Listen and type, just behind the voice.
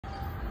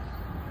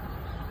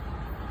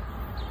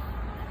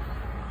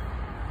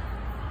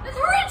It's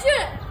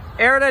rigid!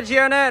 Heritage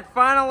unit,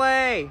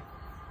 finally!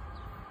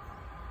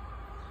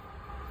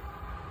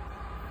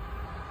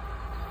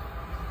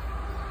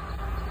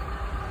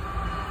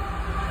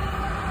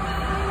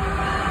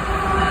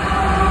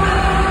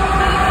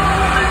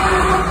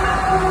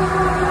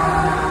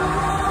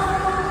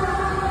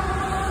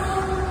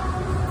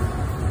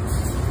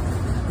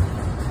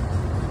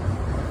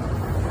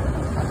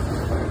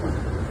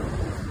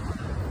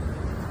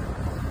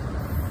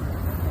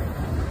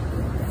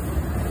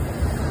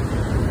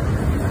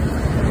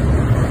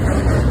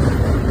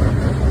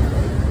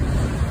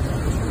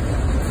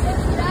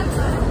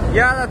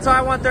 Yeah, that's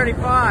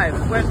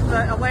I-135 with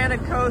the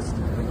Atlantic Coast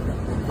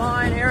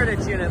Line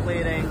Heritage Unit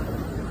leading.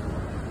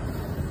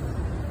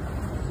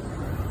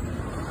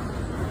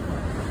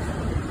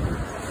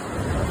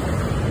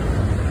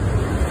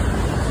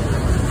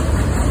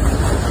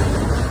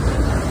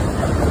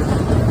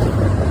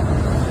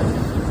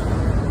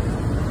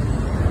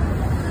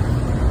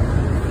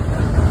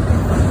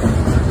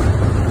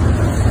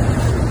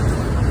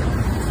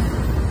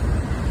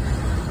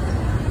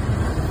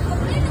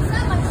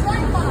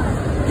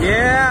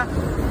 Yeah,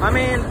 I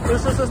mean,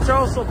 this is a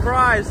total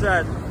surprise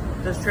that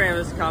this train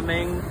was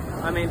coming.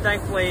 I mean,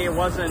 thankfully it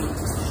wasn't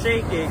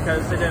shaky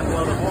because they didn't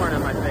blow the horn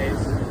in my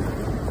face.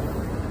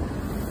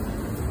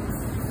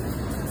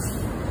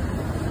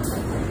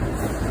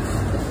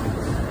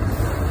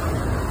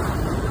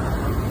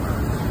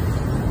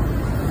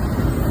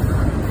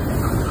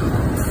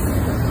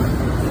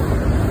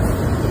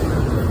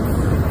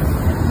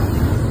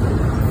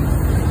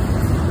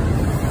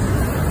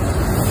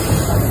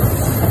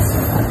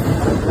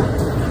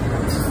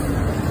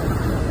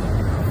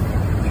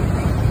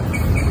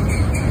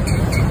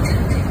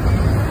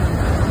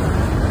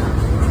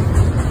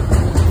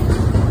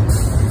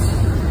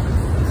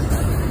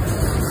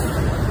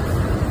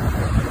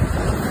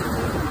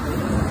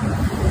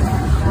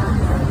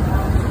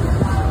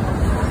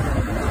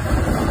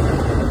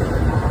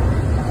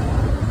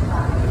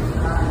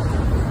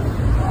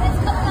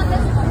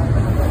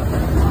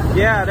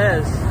 Yeah, it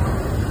is.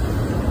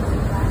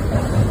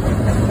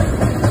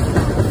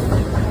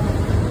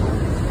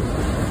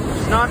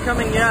 It's not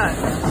coming yet.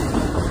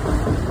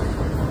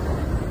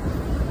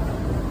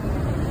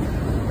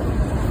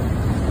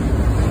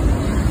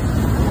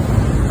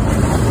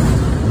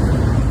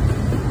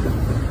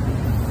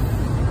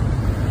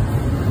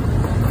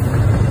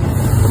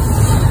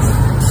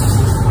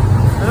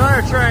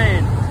 Another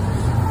train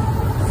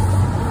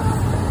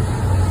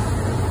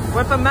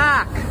with a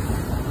Mac.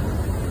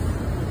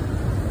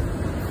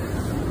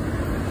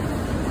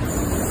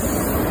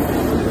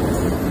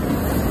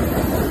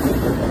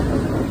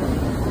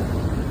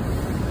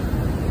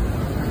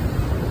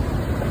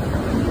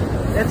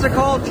 It's a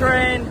coal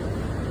train.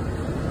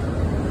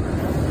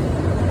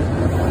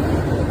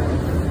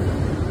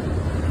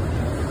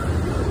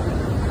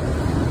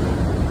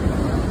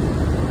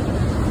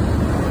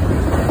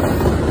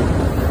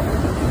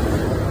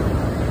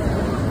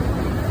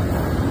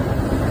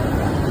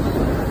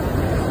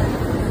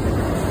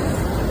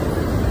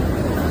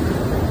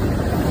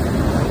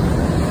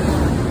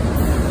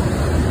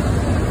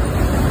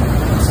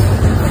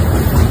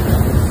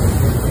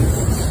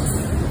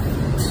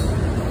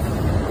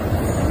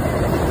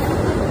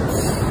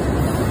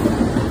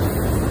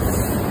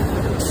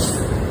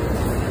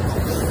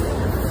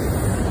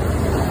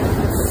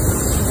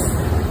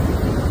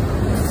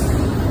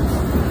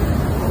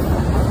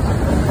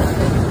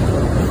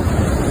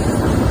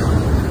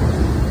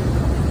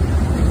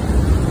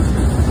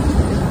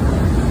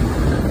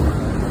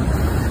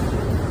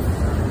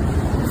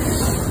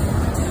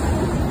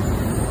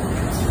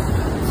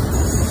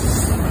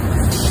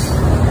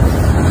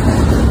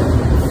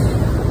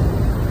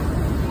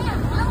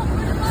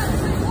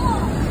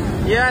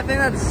 Yeah, I think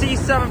that's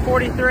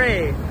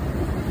C743.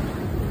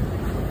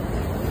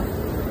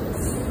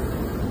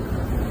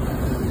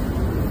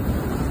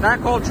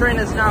 That coal train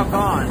is now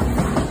gone.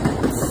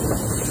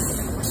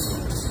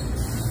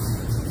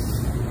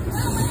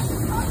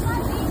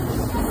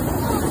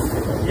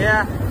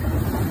 Yeah,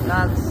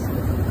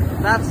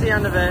 that's the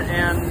end of it,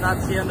 and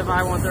that's the end of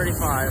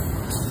I-135.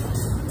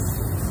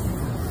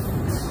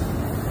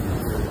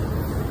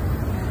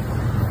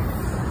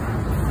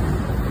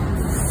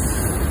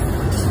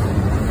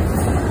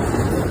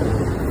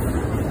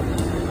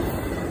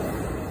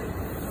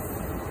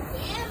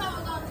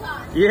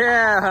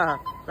 Yeah,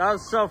 that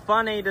was so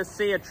funny to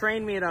see a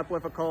train meet up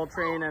with a coal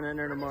train and an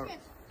intermodal.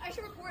 I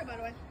should record it, by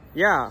the way.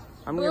 Yeah,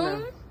 I'm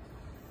gonna.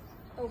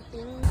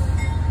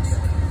 Open.